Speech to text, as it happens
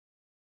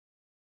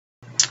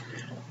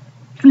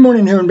Good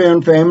morning,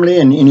 Heavenbound family,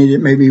 and any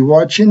that may be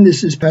watching.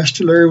 This is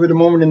Pastor Larry with a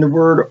moment in the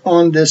Word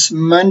on this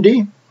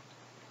Monday.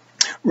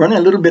 Running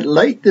a little bit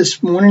late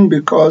this morning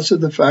because of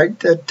the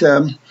fact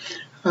that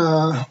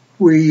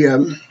we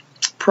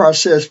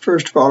processed,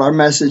 first of all, our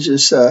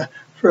messages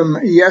from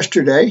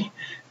yesterday.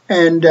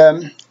 And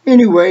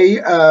anyway,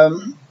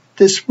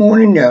 this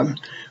morning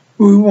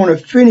we want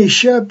to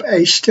finish up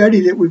a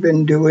study that we've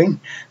been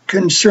doing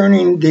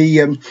concerning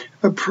the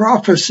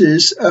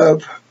prophecies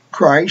of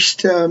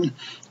Christ.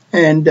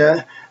 And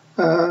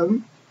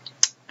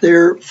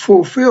their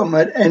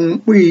fulfillment.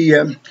 And we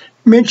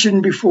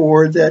mentioned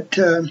before that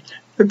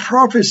the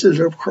prophecies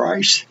of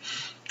Christ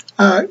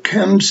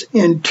comes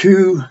in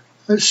two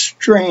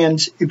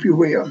strands, if you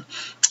will.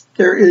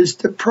 There is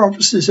the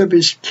prophecies of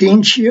his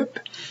kingship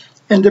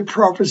and the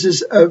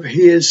prophecies of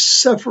his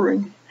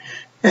suffering.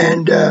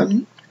 And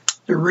the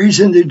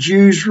reason the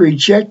Jews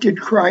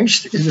rejected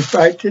Christ is the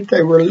fact that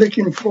they were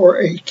looking for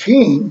a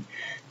king.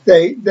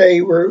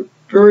 They were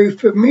very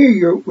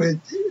familiar with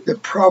the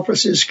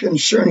prophecies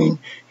concerning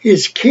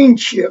his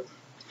kingship,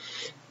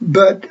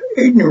 but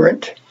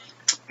ignorant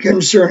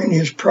concerning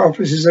his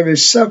prophecies of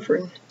his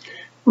suffering.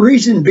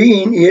 Reason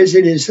being is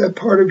it is a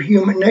part of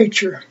human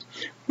nature.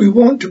 We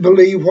want to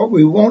believe what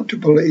we want to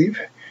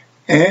believe,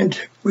 and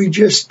we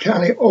just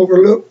kind of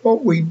overlook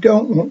what we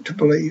don't want to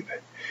believe.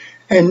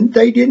 And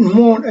they didn't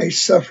want a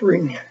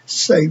suffering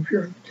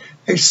Savior,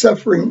 a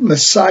suffering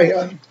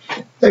Messiah.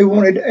 They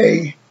wanted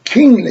a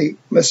kingly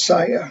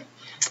Messiah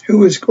who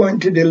was going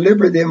to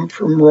deliver them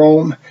from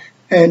Rome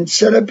and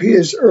set up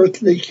his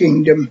earthly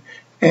kingdom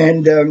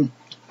and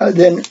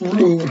then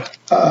rule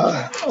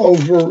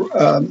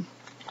over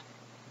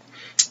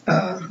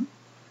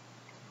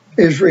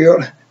Israel,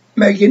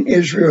 making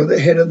Israel the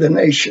head of the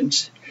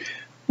nations.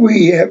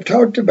 We have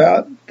talked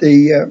about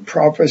the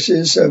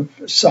prophecies of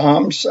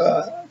Psalms,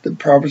 the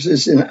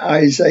prophecies in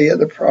Isaiah,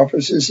 the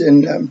prophecies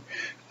in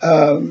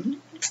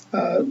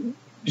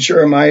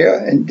Jeremiah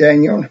and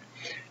Daniel,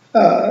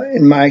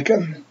 in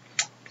Micah.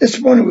 This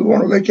morning we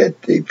want to look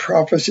at the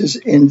prophecies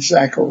in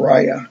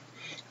Zechariah.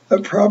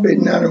 Probably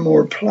none are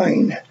more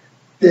plain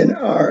than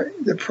are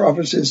the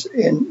prophecies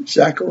in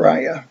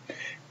Zechariah.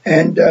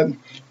 And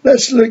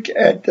let's look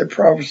at the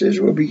prophecies.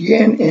 We'll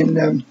begin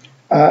in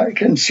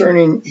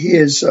concerning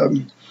his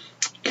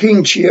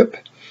kingship.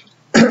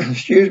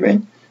 Excuse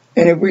me.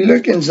 And if we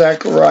look in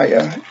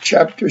Zechariah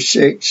chapter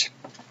 6,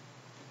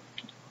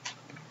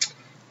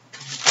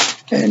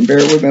 and bear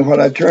with me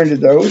while I turn to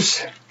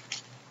those.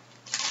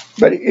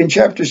 But in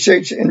chapter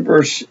 6, in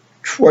verse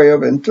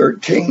 12 and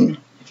 13,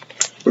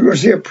 we're going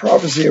to see a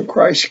prophecy of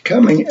Christ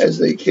coming as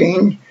the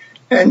king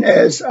and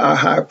as a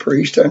high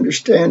priest.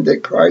 Understand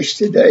that Christ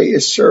today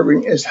is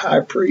serving as high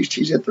priest.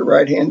 He's at the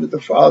right hand of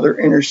the Father,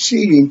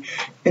 interceding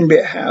in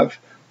behalf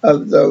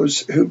of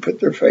those who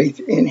put their faith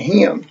in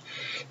him.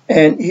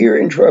 And here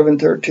in 12 and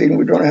 13,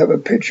 we don't have a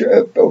picture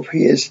of both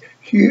his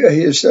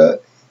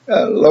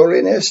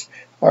lowliness,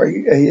 or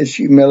his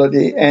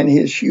humility, and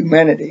his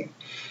humanity.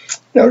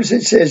 Notice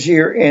it says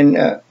here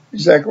in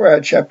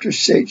Zechariah chapter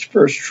 6,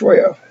 verse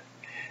 12,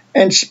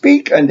 "And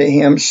speak unto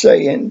him,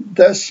 saying,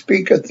 Thus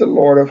speaketh the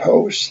Lord of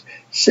hosts,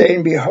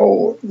 saying,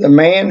 Behold, the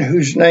man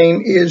whose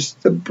name is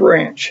the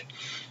branch."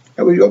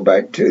 And we go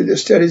back to the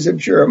studies of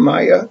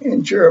Jeremiah.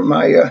 In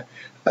Jeremiah,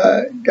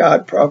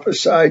 God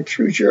prophesied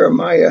through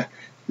Jeremiah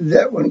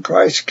that when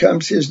Christ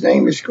comes, his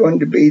name is going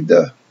to be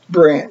the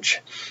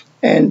branch.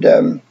 And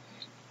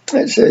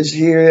it says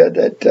here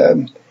that,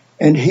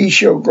 "And he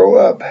shall grow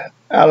up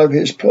out of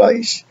his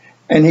place,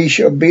 and he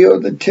shall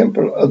build the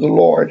temple of the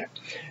Lord."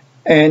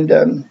 And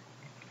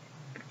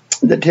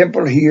the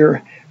temple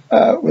here,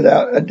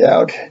 without a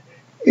doubt,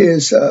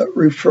 is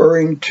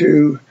referring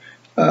to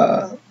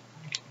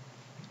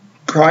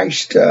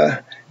Christ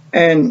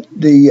and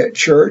the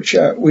church.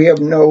 We have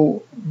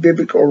no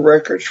biblical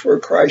records where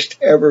Christ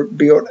ever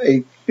built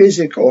a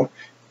physical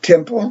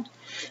temple.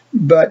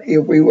 But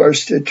if we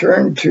was to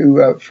turn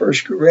to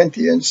 1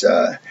 Corinthians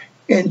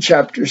in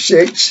chapter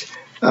 6,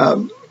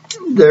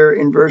 there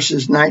in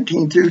verses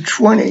 19 through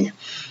 20,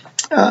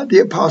 the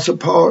Apostle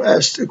Paul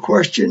asked a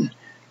question.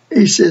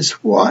 He says,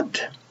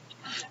 "What?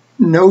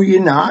 Know ye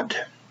not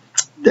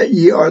that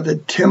ye are the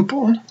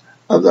temple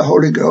of the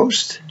Holy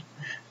Ghost,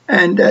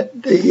 and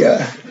that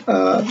the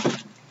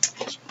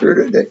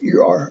Spirit, that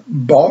you are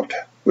bought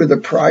with a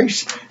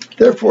price?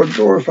 Therefore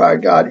glorify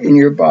God in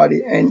your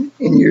body and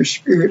in your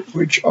spirit,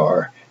 which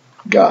are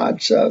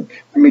God's." Let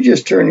me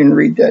just turn and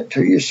read that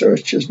to you so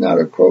it's just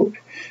not a quote.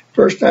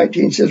 Verse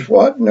 19 says,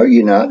 "What? Know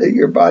ye not that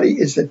your body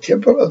is the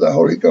temple of the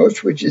Holy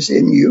Ghost, which is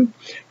in you,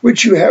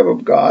 which you have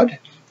of God,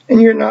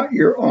 and you're not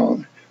your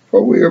own?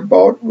 For we are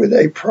bought with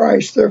a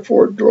price.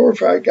 Therefore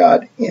glorify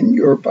God in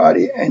your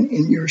body and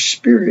in your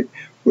spirit,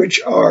 which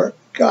are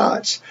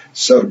God's."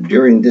 So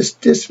during this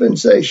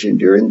dispensation,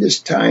 during this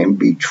time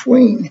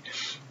between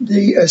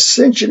the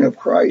ascension of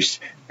Christ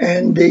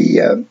and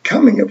the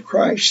coming of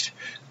Christ,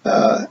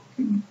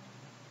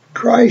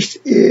 Christ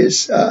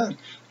is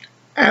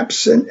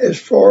absent as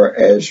far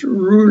as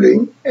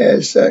ruling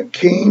as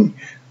king.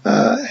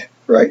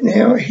 right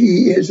now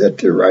he is at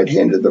the right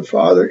hand of the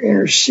Father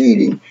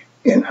interceding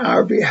in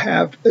our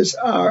behalf as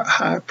our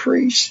high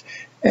priest.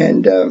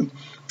 And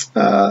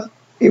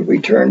if we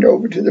turned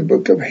over to the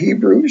book of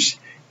Hebrews,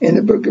 in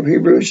the book of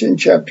Hebrews in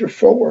chapter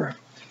 4,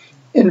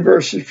 in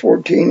verses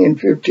 14 and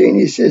 15,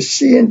 he says,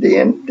 "Seeing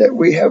then that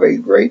we have a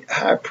great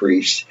high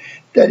priest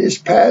that is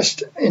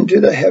passed into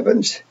the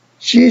heavens,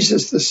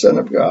 Jesus, the Son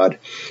of God,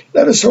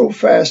 let us hold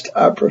fast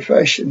our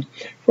profession.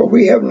 For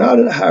we have not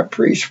a high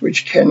priest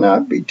which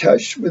cannot be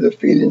touched with the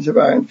feelings of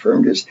our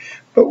infirmities,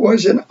 but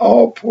was in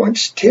all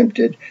points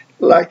tempted,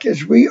 like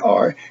as we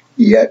are,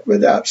 yet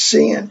without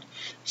sin."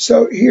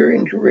 So here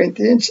in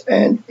Corinthians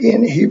and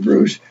in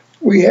Hebrews,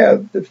 we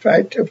have the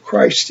fact of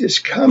Christ is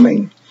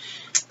coming,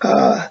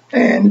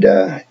 and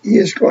he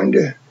is going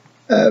to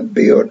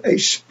build a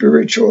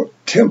spiritual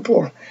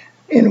temple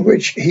in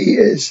which he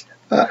is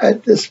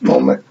at this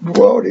moment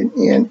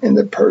dwelling in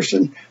the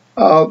person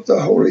of the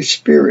Holy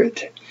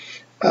Spirit.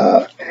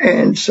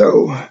 And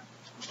so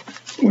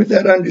with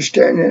that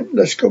understanding,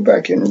 let's go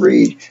back and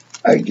read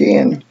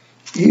again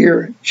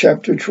here,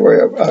 chapter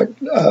 12,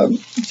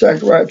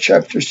 Zechariah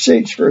chapter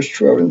 6, verse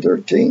 12 and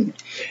 13.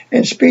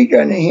 "And speak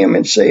unto him,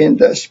 and say, and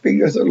thus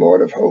speaketh the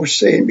Lord of hosts,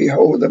 saying,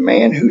 Behold, the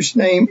man whose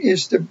name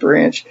is the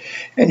branch,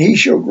 and he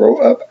shall grow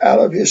up out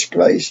of his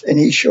place, and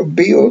he shall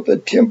build the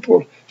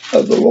temple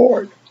of the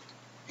Lord.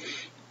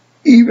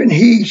 Even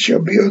he shall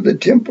build the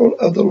temple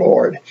of the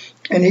Lord,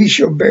 and he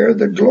shall bear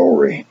the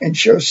glory, and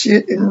shall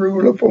sit and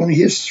rule upon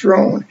his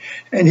throne,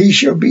 and he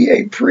shall be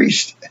a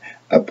priest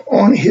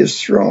upon his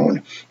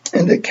throne,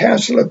 and the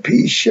council of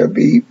peace shall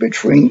be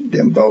between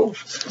them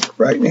both."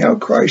 Right now,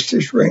 Christ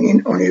is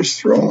reigning on his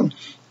throne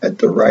at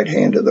the right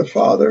hand of the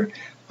Father,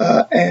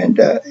 and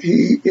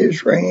he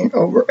is reigning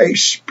over a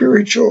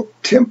spiritual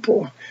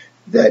temple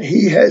that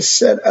he has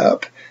set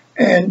up,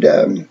 and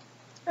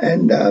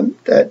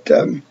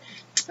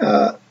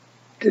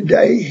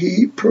today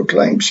he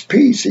proclaims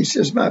peace. He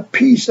says, "My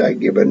peace I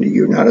give unto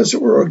you, not as the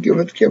world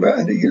giveth, give I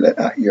unto you. Let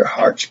not your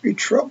hearts be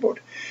troubled."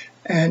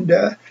 And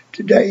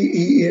today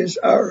he is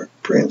our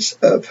Prince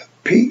of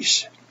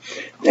Peace.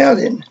 Now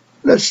then,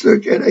 let's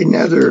look at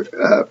another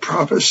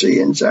prophecy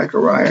in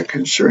Zechariah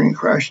concerning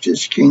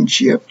Christ's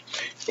kingship.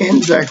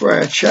 In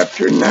Zechariah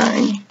chapter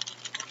 9,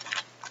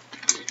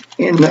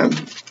 in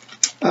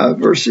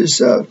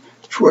verses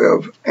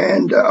 12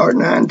 and or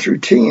 9 through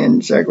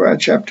 10, Zechariah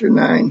chapter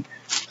 9,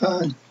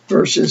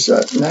 verses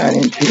 9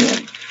 and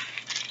 10.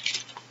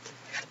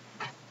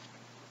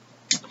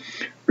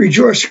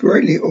 "Rejoice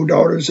greatly, O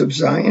daughters of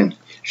Zion.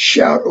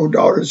 Shout, O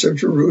daughters of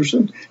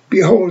Jerusalem.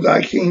 Behold,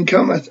 thy king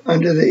cometh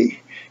unto thee.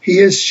 He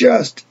is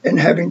just and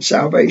having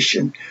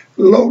salvation,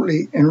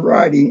 lowly and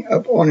riding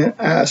upon an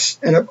ass,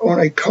 and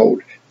upon a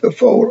colt, the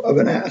foal of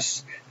an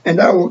ass. And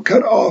I will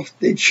cut off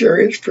the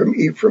chariots from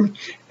Ephraim,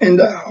 and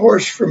the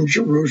horse from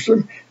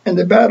Jerusalem, and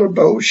the battle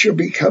bow shall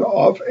be cut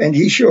off, and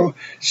he shall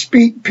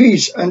speak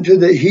peace unto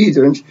the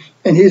heathens,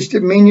 and his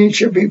dominion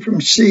shall be from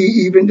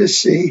sea even to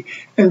sea,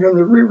 and from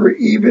the river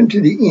even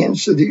to the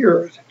ends of the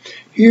earth."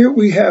 Here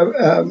we have,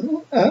 let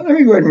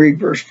me go ahead and read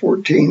verse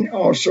 14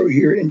 also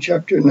here in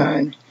chapter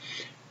 9.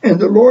 "And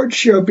the Lord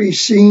shall be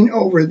seen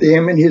over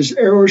them, and his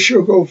arrow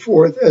shall go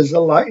forth as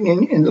the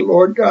lightning, and the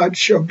Lord God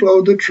shall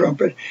blow the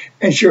trumpet,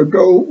 and shall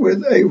go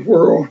with a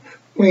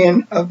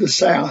whirlwind of the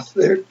south."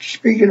 They're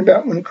speaking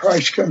about when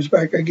Christ comes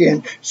back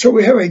again. So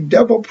we have a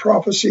double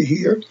prophecy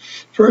here.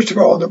 First of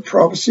all, the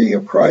prophecy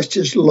of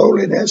Christ's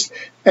lowliness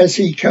as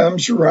he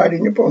comes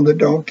riding upon the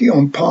donkey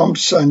on Palm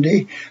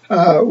Sunday.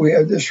 We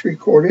have this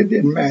recorded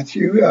in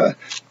Matthew,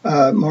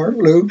 Mark,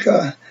 Luke,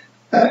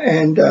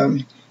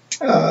 and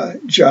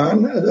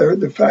John.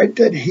 The fact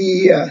that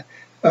he,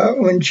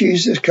 when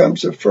Jesus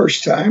comes the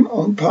first time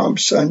on Palm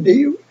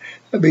Sunday,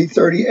 it'll be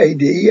 30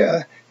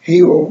 AD,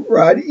 he will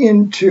ride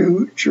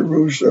into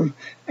Jerusalem,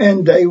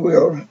 and they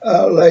will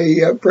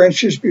lay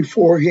branches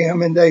before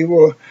him, and they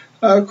will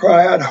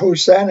cry out,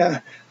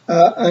 "Hosanna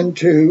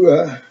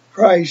unto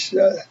Christ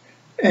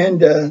and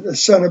the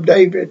Son of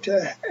David."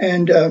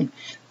 And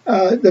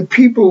the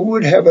people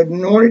would have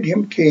anointed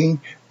him king,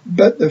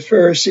 but the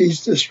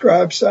Pharisees, the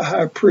scribes, the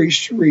high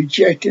priests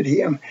rejected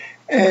him.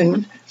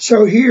 And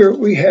so here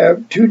we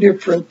have two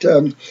different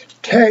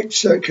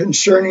texts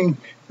concerning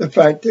the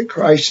fact that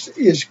Christ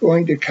is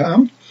going to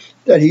come,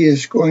 that he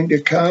is going to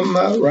come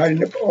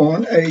riding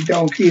upon a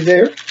donkey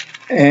there,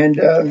 and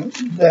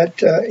that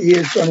he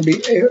is going to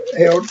be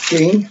held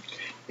king.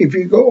 If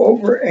you go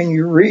over and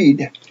you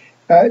read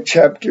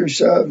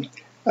chapters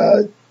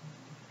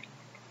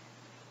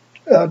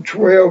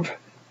 12,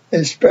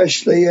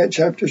 especially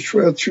chapters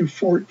 12 through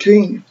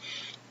 14,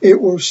 it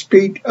will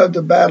speak of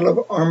the battle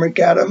of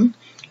Armageddon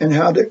and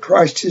how that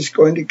Christ is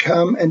going to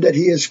come and that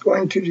he is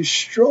going to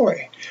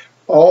destroy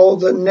all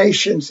the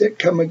nations that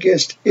come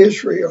against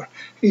Israel.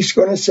 He's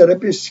going to set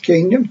up his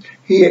kingdom.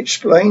 He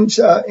explains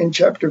in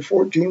chapter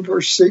 14,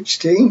 verse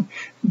 16,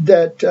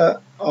 that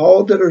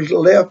all that are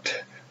left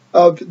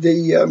of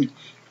the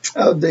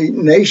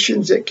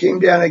nations that came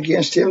down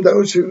against him,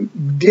 those who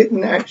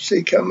didn't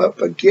actually come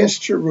up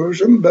against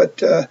Jerusalem,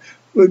 but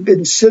who've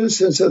been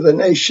citizens of the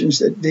nations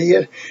that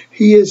did.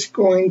 He is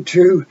going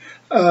to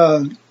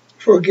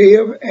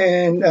forgive,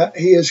 and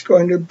he is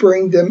going to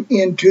bring them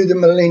into the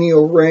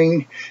millennial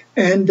reign,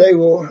 and they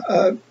will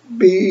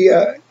be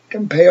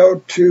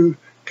compelled to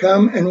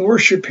come and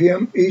worship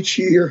him each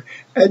year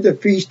at the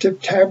Feast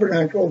of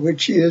Tabernacle,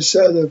 which is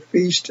the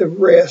Feast of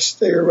Rest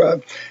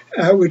there,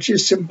 which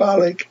is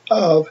symbolic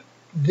of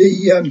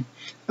the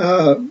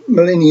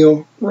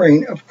millennial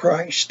reign of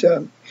Christ.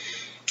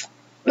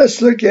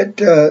 Let's look at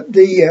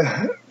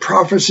the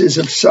prophecies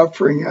of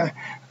suffering.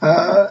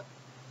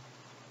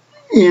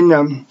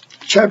 In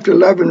chapter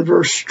 11,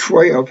 verse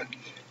 12,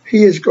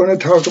 he is going to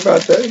talk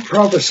about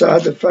prophesy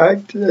the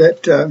fact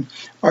that,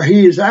 or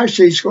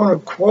he's going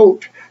to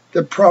quote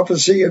the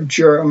prophecy of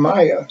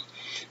Jeremiah,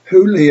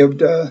 who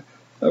lived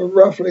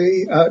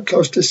roughly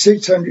close to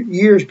 600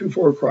 years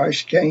before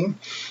Christ came.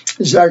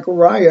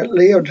 Zechariah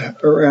lived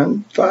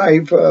around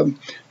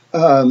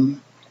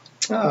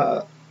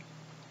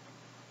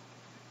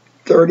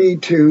 530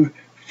 to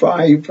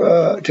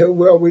 5 to,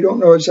 well, we don't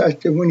know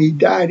exactly when he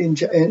died in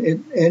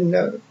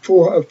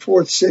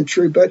 4th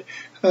century, but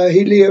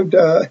he lived.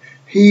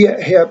 He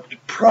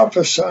helped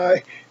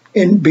prophesy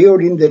in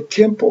building the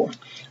temple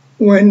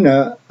when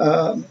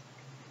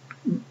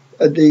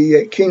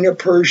the king of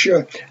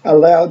Persia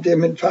allowed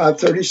them in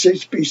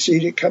 536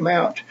 BC to come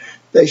out.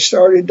 They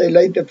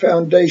laid the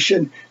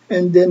foundation,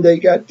 and then they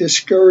got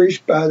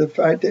discouraged by the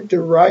fact that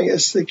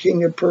Darius, the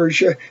king of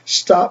Persia,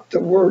 stopped the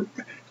work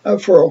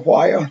for a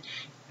while.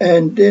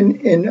 And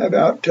then in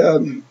about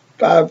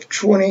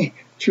 520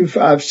 through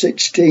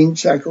 516,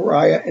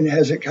 Zechariah and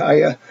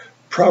Hezekiah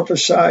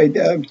prophesied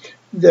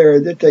there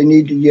that they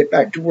need to get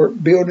back to work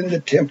building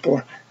the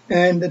temple.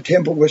 And the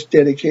temple was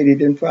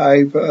dedicated in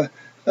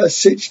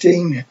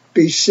 516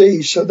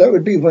 BC. So that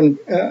would be when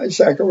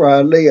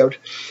Zechariah lived.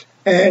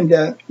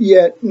 And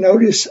yet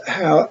notice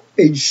how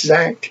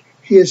exact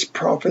his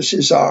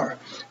prophecies are.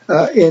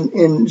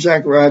 In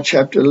Zechariah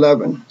chapter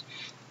 11,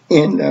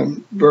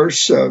 in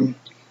verse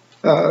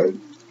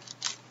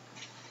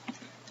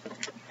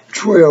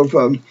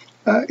 12,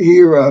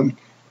 here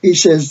he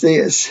says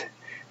this,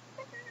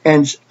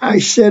 and I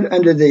said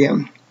unto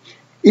them,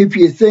 if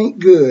you think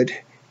good,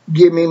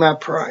 give me my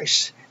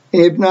price,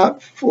 and if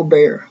not,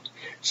 forbear.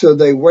 So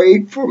they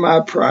weighed for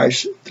my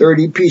price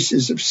 30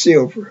 pieces of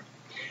silver.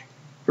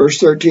 Verse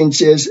 13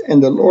 says,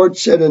 and the Lord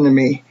said unto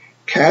me,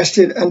 cast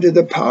it unto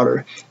the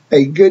potter,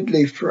 a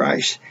goodly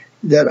price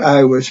that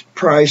I was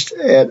priced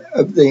at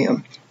of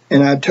them.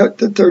 And I took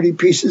the 30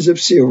 pieces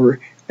of silver,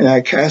 and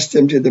I cast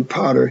them to the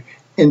potter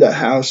in the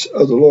house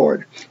of the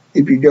Lord.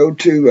 If you go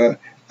to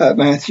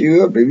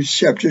Matthew, I believe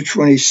chapter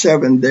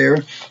 27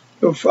 there,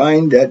 you'll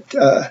find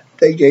that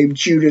they gave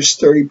Judas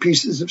 30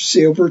 pieces of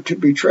silver to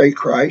betray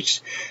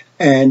Christ.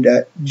 And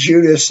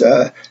Judas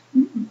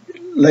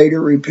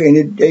later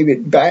repented, gave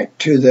it back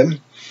to them,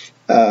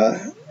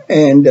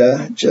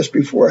 and just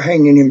before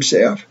hanging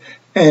himself.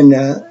 And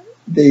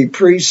the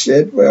priest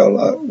said,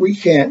 well, we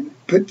can't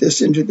put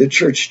this into the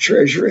church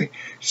treasury,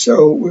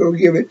 so we'll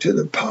give it to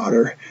the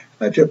potter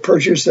to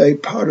purchase a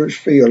potter's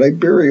field, a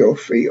burial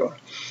field.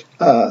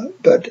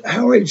 But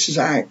how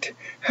exact?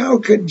 How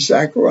could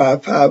Zechariah,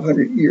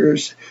 500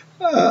 years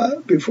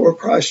before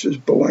Christ was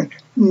born,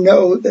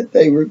 know that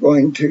they were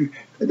going to,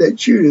 that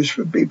Judas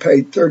would be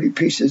paid 30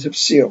 pieces of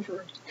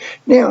silver?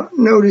 Now,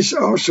 notice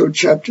also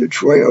chapter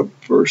 12,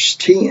 verse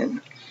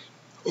 10.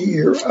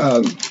 Here,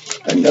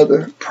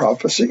 another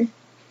prophecy.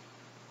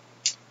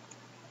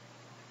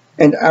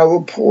 And I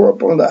will pour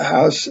upon the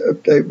house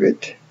of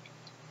David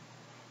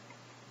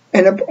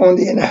and upon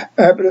the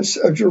inhabitants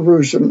of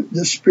Jerusalem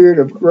the spirit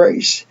of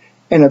grace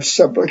and of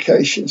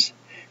supplications.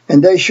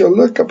 And they shall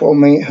look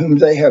upon me whom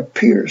they have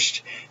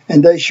pierced,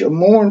 and they shall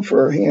mourn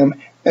for him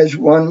as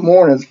one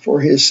mourneth for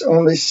his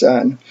only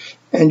son,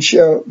 and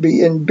shall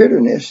be in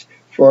bitterness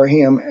for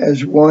him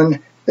as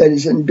one that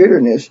is in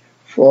bitterness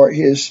for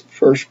his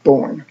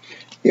firstborn.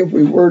 If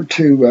we were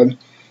to,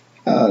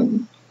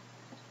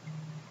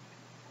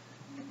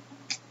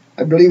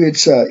 I believe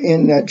it's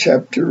in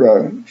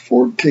chapter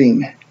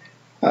 14,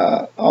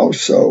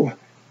 also,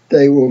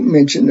 they will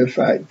mention the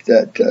fact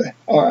that,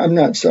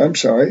 I'm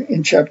sorry,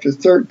 in chapter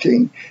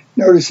 13,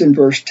 notice in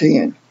verse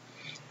 10,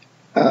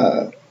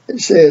 it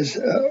says,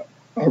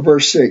 or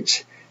verse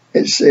 6,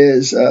 it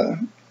says,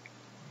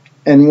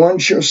 and one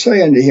shall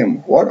say unto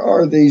him, what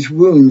are these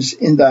wounds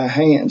in thy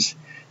hands?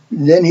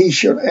 Then he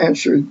shall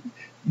answer,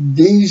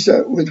 these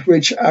with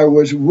which I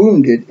was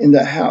wounded in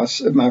the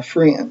house of my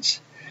friends.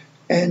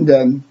 And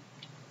then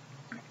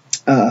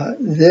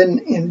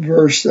in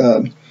verse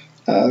 7,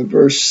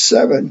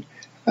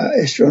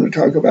 it's going to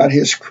talk about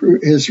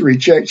his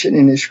rejection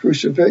and his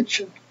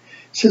crucifixion.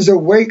 It says,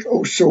 awake,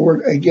 O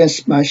sword,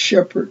 against my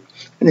shepherd,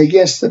 and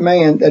against the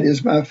man that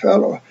is my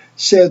fellow,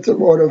 saith the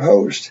Lord of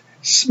hosts.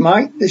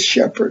 Smite the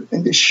shepherd,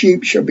 and the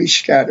sheep shall be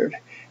scattered,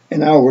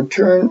 and I will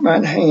turn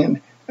mine hand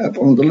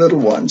upon the little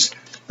ones.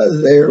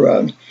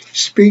 They're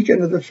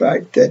speaking of the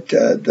fact that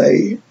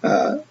they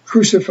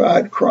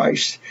crucified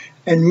Christ,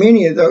 and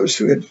many of those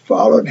who had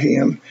followed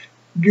him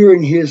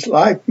during his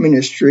life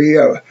ministry,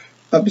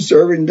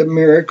 observing the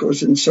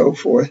miracles and so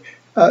forth,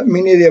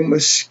 many of them were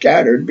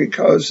scattered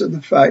because of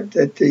the fact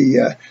that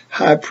the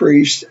high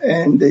priest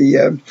and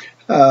the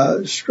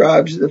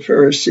scribes of the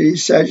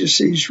Pharisees,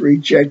 Sadducees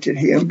rejected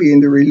him,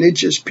 being the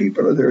religious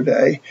people of their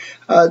day.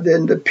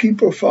 Then the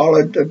people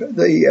followed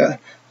the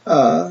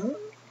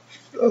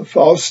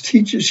false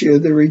teachers here,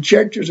 the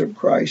rejectors of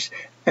Christ,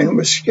 and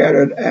was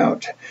scattered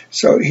out.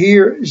 So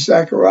here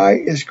Zechariah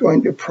is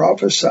going to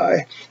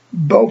prophesy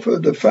both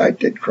of the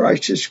fact that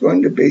Christ is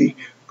going to be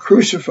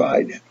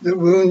crucified, the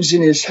wounds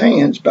in his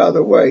hands. By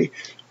the way,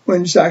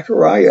 when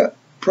Zechariah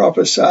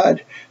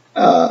prophesied,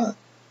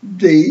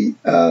 the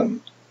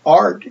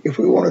art, if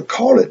we want to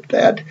call it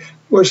that,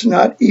 was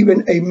not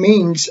even a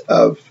means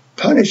of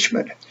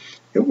punishment.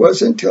 It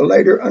wasn't until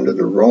later under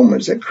the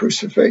Romans that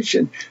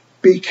crucifixion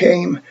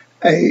became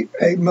a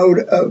mode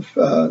of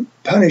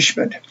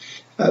punishment.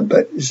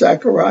 But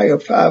Zechariah,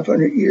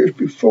 500 years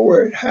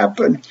before it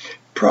happened,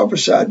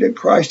 prophesied that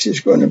Christ is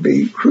going to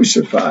be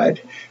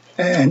crucified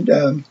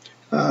and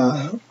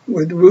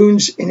with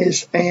wounds in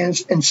his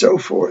hands and so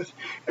forth.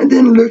 And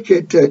then look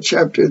at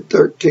chapter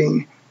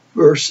 13,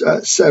 verse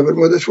 7.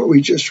 Well, that's what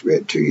we just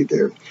read to you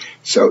there.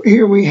 So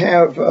here we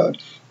have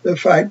the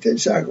fact that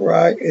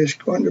Zechariah is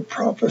going to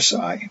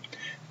prophesy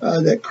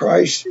that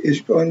Christ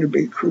is going to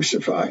be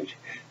crucified,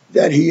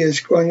 that he is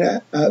going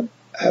to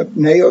have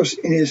nails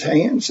in his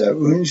hands,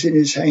 wounds in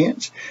his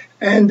hands,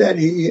 and that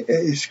he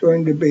is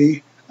going to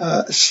be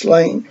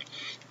slain.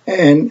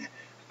 And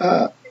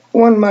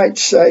one might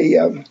say,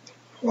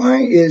 why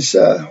is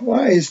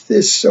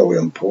this so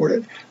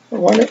important?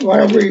 Why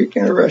are we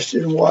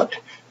interested in what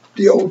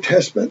the Old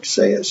Testament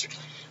says?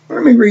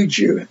 Let me read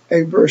you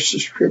a verse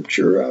of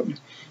Scripture,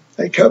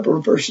 a couple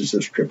of verses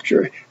of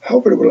Scripture.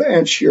 Hope it will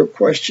answer your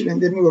question,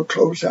 and then we'll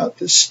close out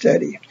this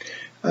study.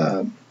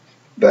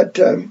 But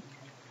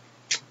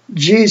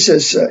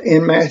Jesus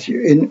in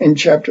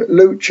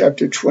Luke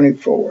chapter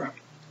 24,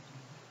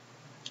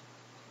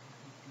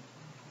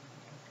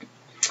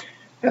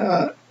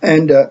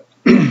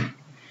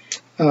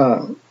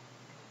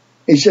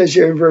 he says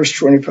here in verse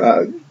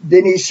 25,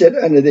 then he said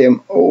unto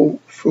them, O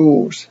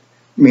fools,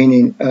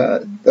 meaning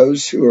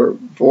those who are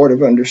void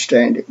of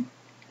understanding,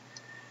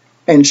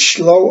 and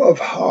slow of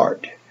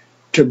heart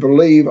to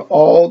believe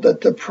all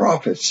that the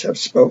prophets have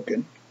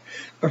spoken.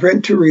 A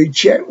friend, to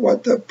reject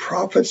what the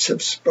prophets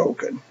have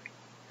spoken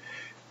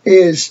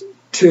is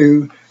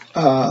to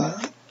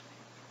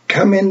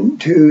come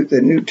into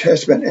the New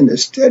Testament and the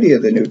study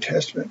of the New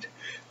Testament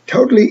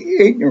totally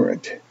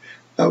ignorant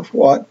of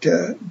what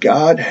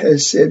God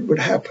has said would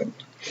happen.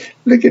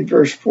 Look at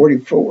verse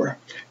 44.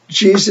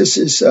 Jesus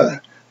is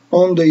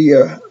on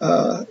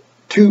the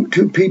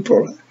two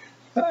people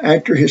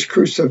after his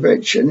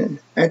crucifixion and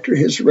after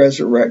his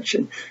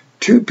resurrection.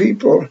 Two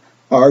people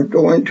are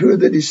going, two of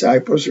the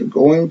disciples are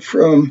going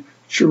from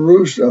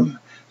Jerusalem,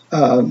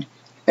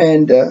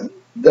 and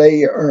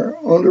they are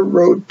on the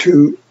road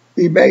to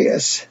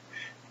Emmaus,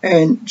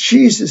 and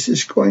Jesus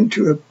is going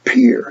to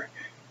appear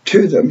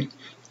to them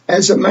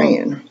as a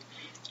man,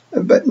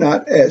 but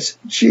not as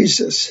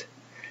Jesus.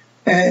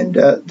 And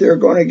they're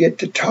going to get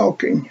to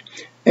talking.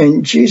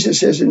 And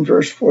Jesus says in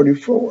verse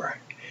 44,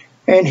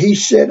 and he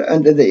said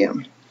unto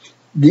them,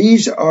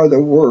 these are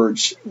the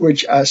words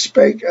which I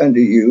spake unto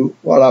you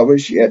while I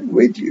was yet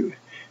with you,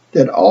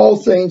 that all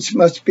things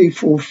must be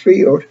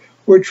fulfilled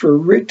which were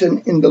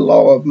written in the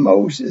law of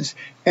Moses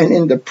and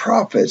in the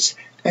prophets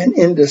and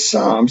in the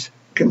Psalms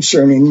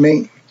concerning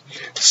me.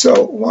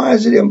 So why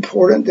is it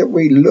important that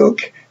we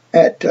look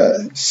at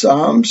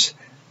Psalms,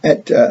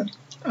 at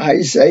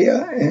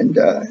Isaiah and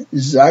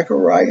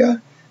Zechariah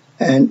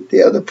and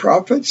the other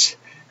prophets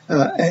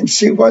and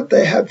see what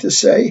they have to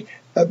say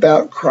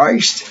about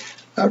Christ?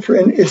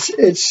 Friend,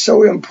 it's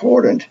so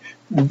important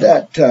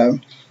that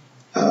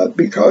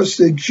because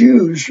the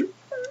Jews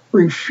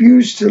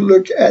refused to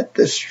look at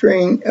the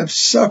string of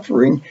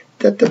suffering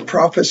that the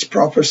prophets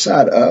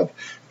prophesied of,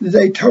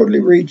 they totally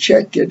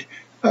rejected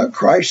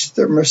Christ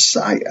the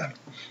Messiah,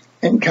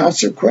 and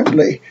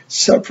consequently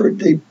suffered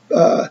the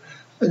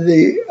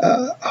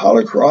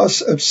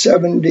Holocaust of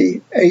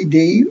 70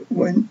 A.D.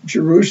 when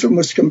Jerusalem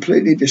was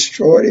completely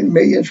destroyed and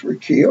millions were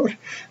killed.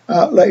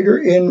 Later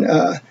in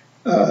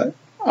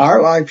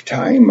our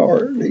lifetime,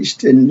 or at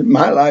least in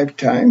my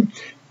lifetime,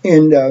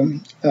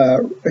 in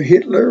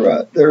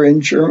Hitler, there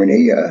in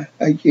Germany,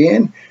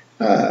 again,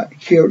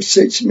 killed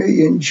 6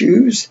 million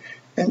Jews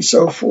and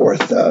so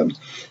forth.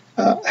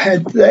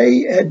 Had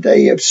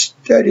they have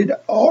studied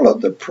all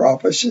of the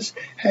prophecies,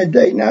 had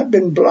they not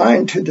been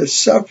blind to the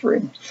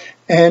suffering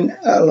and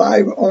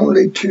alive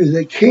only to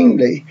the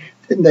kingly,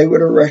 then they would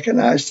have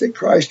recognized that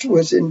Christ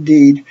was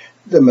indeed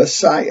the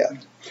Messiah.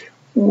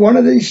 One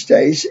of these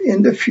days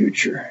in the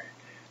future,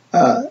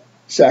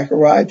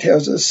 Zechariah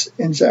tells us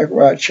in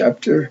Zechariah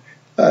chapter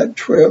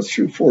 12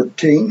 through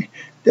 14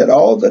 that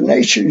all the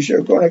nations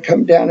are going to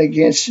come down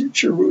against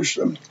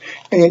Jerusalem.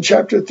 And in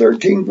chapter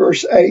 13,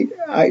 verse 8,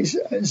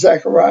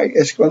 Zechariah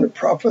is going to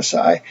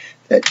prophesy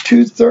that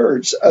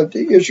 2/3 of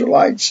the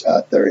Israelites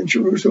out there in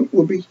Jerusalem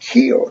will be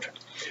killed,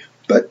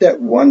 but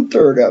that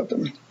 1/3 of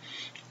them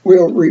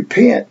will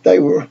repent. They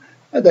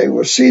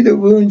will see the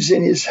wounds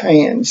in his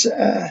hands,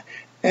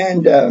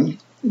 and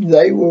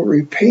they will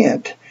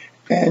repent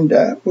and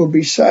will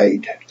be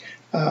saved.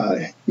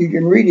 You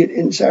can read it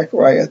in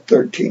Zechariah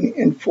 13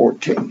 and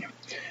 14.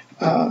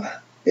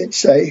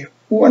 It's a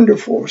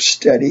wonderful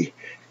study,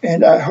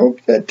 and I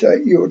hope that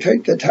you'll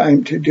take the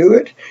time to do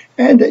it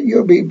and that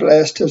you'll be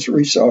blessed as a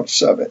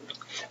result of it.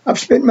 I've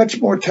spent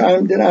much more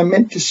time than I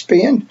meant to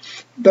spend,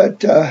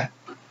 but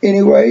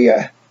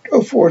anyway,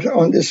 go forth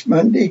on this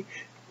Monday,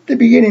 the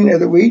beginning of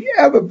the week.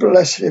 Have a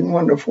blessed and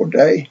wonderful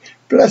day.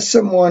 Bless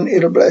someone,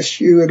 it'll bless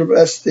you, it'll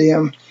bless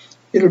them,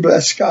 it'll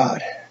bless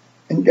God,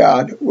 and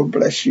God will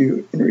bless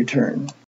you in return.